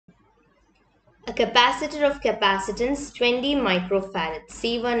A capacitor of capacitance 20 microfarad.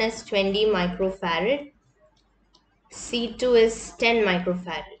 C1 is 20 microfarad. C2 is 10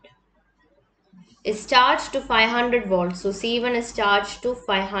 microfarad. Is charged to 500 volts. So C1 is charged to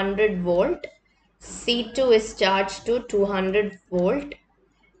 500 volt. C2 is charged to 200 volt.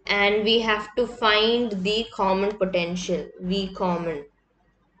 And we have to find the common potential, V common.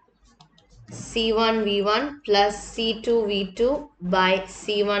 C1 V1 plus C2 V2 by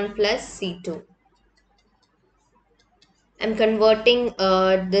C1 plus C2. I'm converting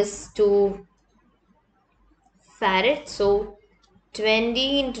this to farad. So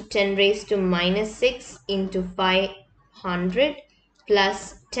 20 into 10 raised to minus 6 into 500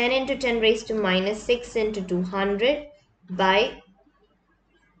 plus 10 into 10 raised to minus 6 into 200 by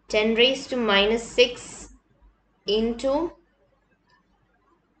 10 raised to minus 6 into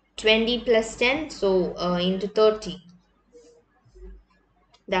 20 plus 10, so into 30.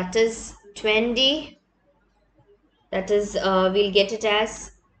 That is 20. That is, we'll get it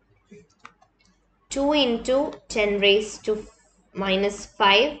as 2 into 10 raised to minus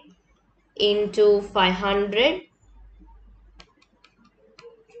 5 into 500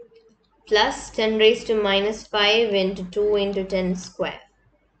 plus 10 raised to minus 5 into 2 into 10 square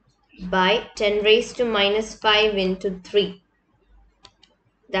by 10 raised to minus 5 into 3.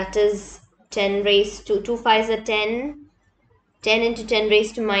 That is 10 raised to 2 5s are 10. 10 into 10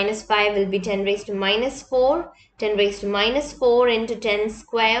 raised to minus 5 will be 10 raised to minus 4. 10 raised to minus 4 into 10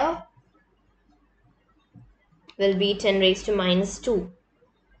 square will be 10 raised to minus 2.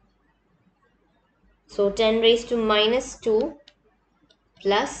 So 10 raised to minus 2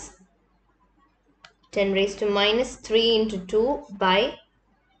 plus 10 raised to minus 3 into 2 by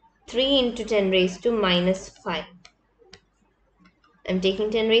 3 into 10 raised to minus 5. I'm taking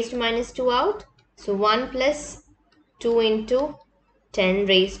 10 raised to minus 2 out. So 1 plus 2 into 10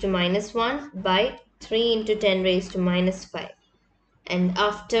 raised to minus 1 by 3 into 10 raised to minus 5. And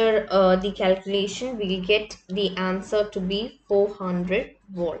after the calculation, we'll get the answer to be 400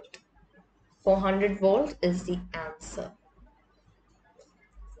 volt. 400 volt is the answer.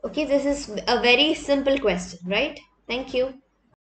 Okay, this is a very simple question, right? Thank you.